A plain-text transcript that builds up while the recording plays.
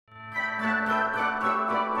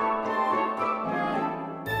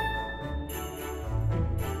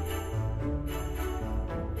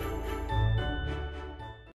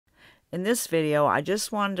In this video, I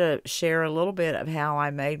just wanted to share a little bit of how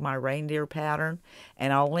I made my reindeer pattern,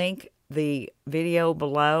 and I'll link the video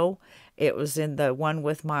below. It was in the one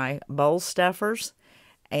with my bowl stuffers,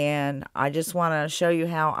 and I just want to show you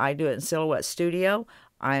how I do it in Silhouette Studio.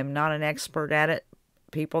 I'm not an expert at it.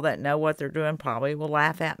 People that know what they're doing probably will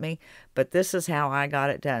laugh at me, but this is how I got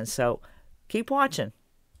it done. So keep watching.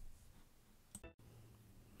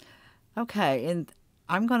 Okay, and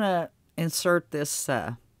I'm going to insert this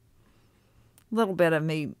little bit of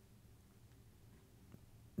me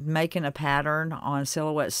making a pattern on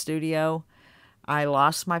Silhouette Studio. I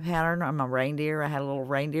lost my pattern on my reindeer. I had a little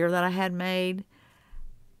reindeer that I had made,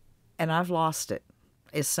 and I've lost it.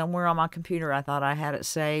 It's somewhere on my computer. I thought I had it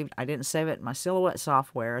saved. I didn't save it in my Silhouette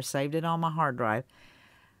software. I saved it on my hard drive,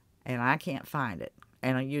 and I can't find it.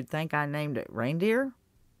 And you'd think I named it Reindeer,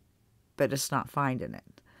 but it's not finding it.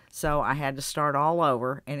 So I had to start all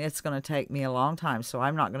over, and it's going to take me a long time. So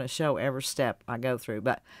I'm not going to show every step I go through.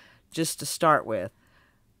 But just to start with,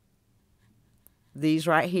 these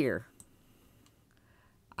right here,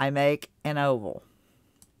 I make an oval.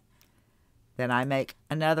 Then I make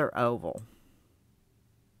another oval.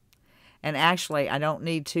 And actually, I don't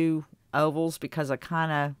need two ovals because I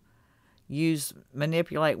kind of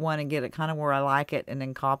manipulate one and get it kind of where I like it and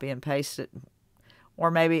then copy and paste it. Or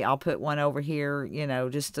maybe I'll put one over here, you know,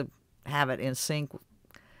 just to have it in sync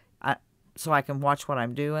so I can watch what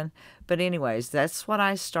I'm doing. But anyways, that's what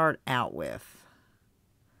I start out with.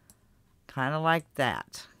 Kind of like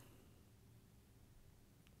that.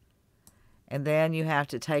 And then you have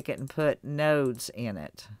to take it and put nodes in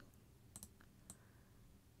it.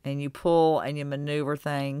 And you pull and you maneuver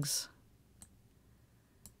things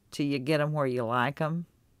till you get them where you like them.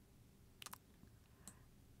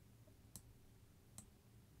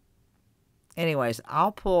 Anyways,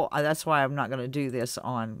 I'll pull. That's why I'm not going to do this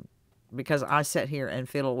on, because I sit here and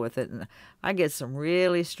fiddle with it, and I get some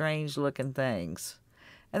really strange looking things.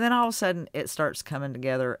 And then all of a sudden, it starts coming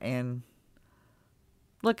together and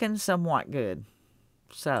looking somewhat good.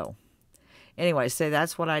 So, anyway, so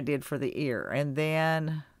that's what I did for the ear. And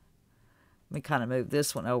then, let me kind of move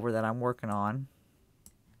this one over that I'm working on.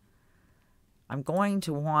 I'm going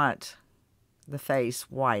to want the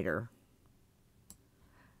face wider.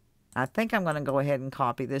 I think I'm going to go ahead and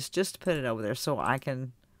copy this just to put it over there so I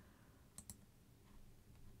can,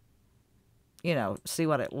 you know, see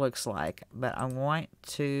what it looks like. But I'm going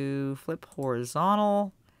to flip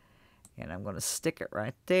horizontal, and I'm going to stick it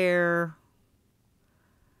right there.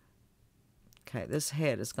 Okay, this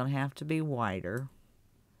head is going to have to be wider.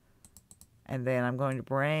 And then I'm going to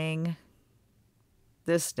bring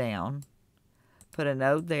this down, put a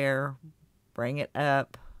node there, bring it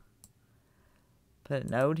up. Put a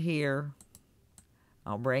node here.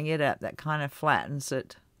 I'll bring it up. That kind of flattens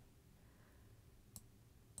it.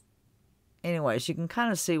 Anyways, you can kind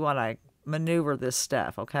of see what I maneuver this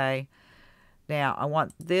stuff, okay? Now, I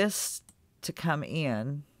want this to come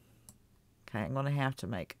in. Okay, I'm going to have to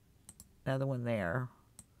make another one there.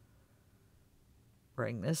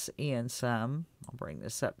 Bring this in some. I'll bring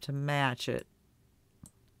this up to match it.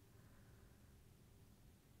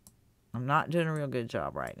 I'm not doing a real good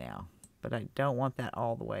job right now, but I don't want that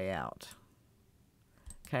all the way out.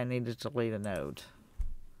 Okay, I need to delete a node.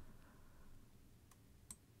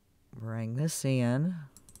 Bring this in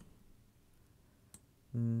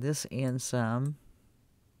some.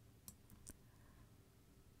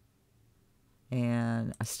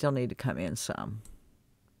 And I still need to come in some.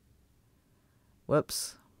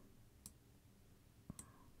 Whoops.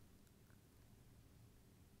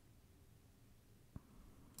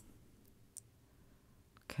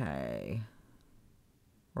 Okay,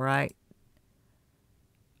 right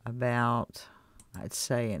about, I'd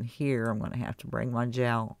say in here, I'm going to have to bring my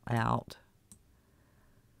gel out.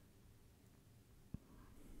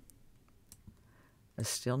 I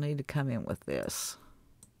still need to come in with this.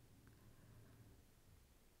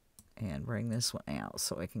 And bring this one out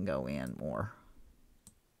so it can go in more.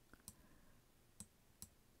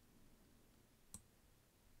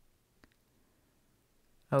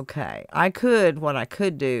 Okay, what I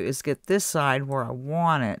could do is get this side where I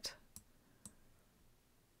want it.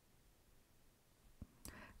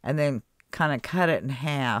 And then kind of cut it in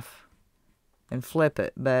half and flip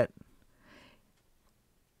it. But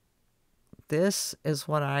this is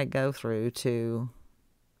what I go through to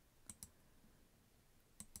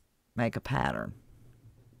make a pattern.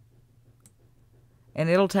 And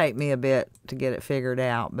it'll take me a bit to get it figured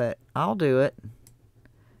out, but I'll do it.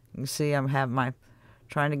 You can see I'm having my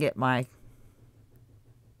trying to get my,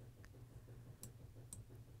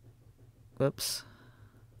 whoops,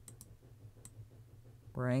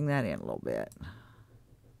 bring that in a little bit.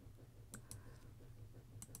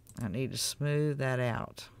 I need to smooth that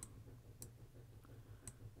out.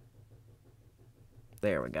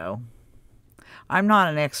 There we go. I'm not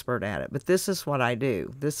an expert at it, but this is what I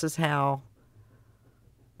do. This is how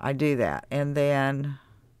I do that. And then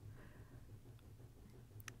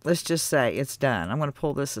let's just say it's done. I'm going to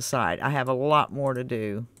pull this aside. I have a lot more to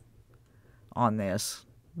do on this,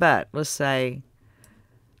 but let's say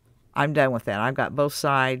I'm done with that. I've got both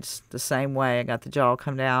sides the same way. I got the jaw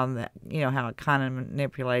come down, that, you know, how I kind of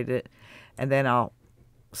manipulated it. And then I'll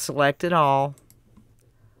select it all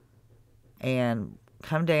and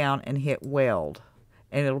come down and hit weld.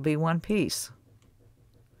 And it'll be one piece.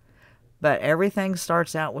 But everything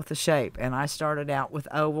starts out with the shape. And I started out with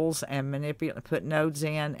ovals and put nodes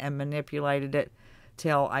in and manipulated it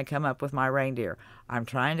till I come up with my reindeer. I'm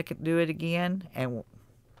trying to do it again, and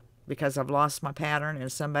because I've lost my pattern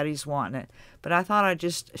and somebody's wanting it. But I thought I'd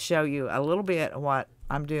just show you a little bit of what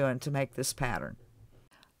I'm doing to make this pattern.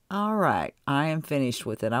 All right, I am finished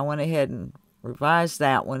with it. I went ahead and revised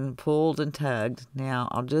that one, pulled and tugged. Now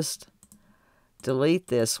I'll just delete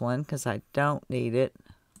this one because I don't need it.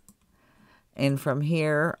 And from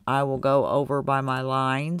here, I will go over by my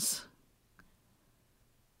lines.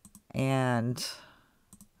 And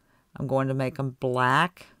I'm going to make them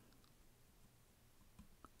black.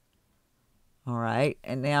 All right,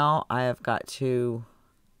 and now I've got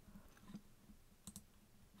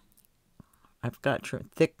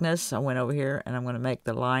thickness. I went over here and I'm going to make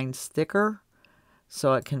the lines thicker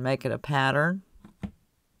so it can make it a pattern.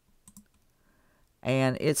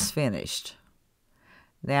 And it's finished.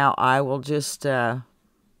 Now I will just go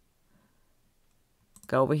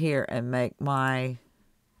over here and make my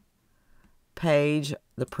page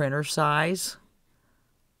the printer size.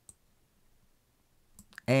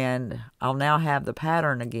 And I'll now have the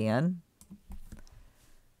pattern again.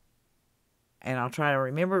 And I'll try to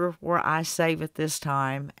remember where I save it this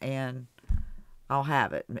time, and I'll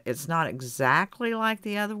have it. It's not exactly like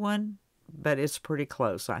the other one, but it's pretty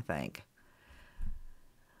close, I think.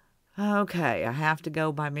 Okay, I have to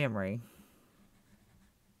go by memory.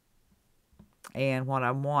 And what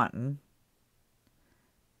I'm wanting.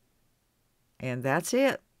 And that's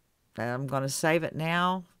it. I'm going to save it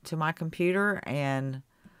now to my computer, and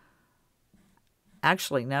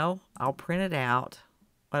actually, no, I'll print it out.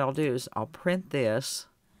 What I'll do is I'll print this.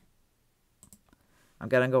 I'm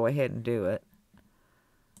going to go ahead and do it.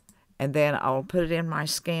 And then I'll put it in my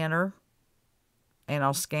scanner, and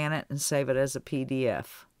I'll scan it and save it as a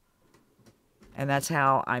PDF. And that's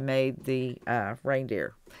how I made the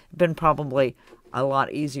reindeer. It's been probably a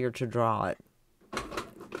lot easier to draw it.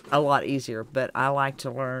 A lot easier, but I like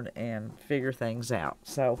to learn and figure things out.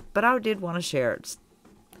 So, but I did want to share it.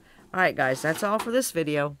 All right, guys, that's all for this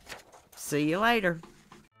video. See you later.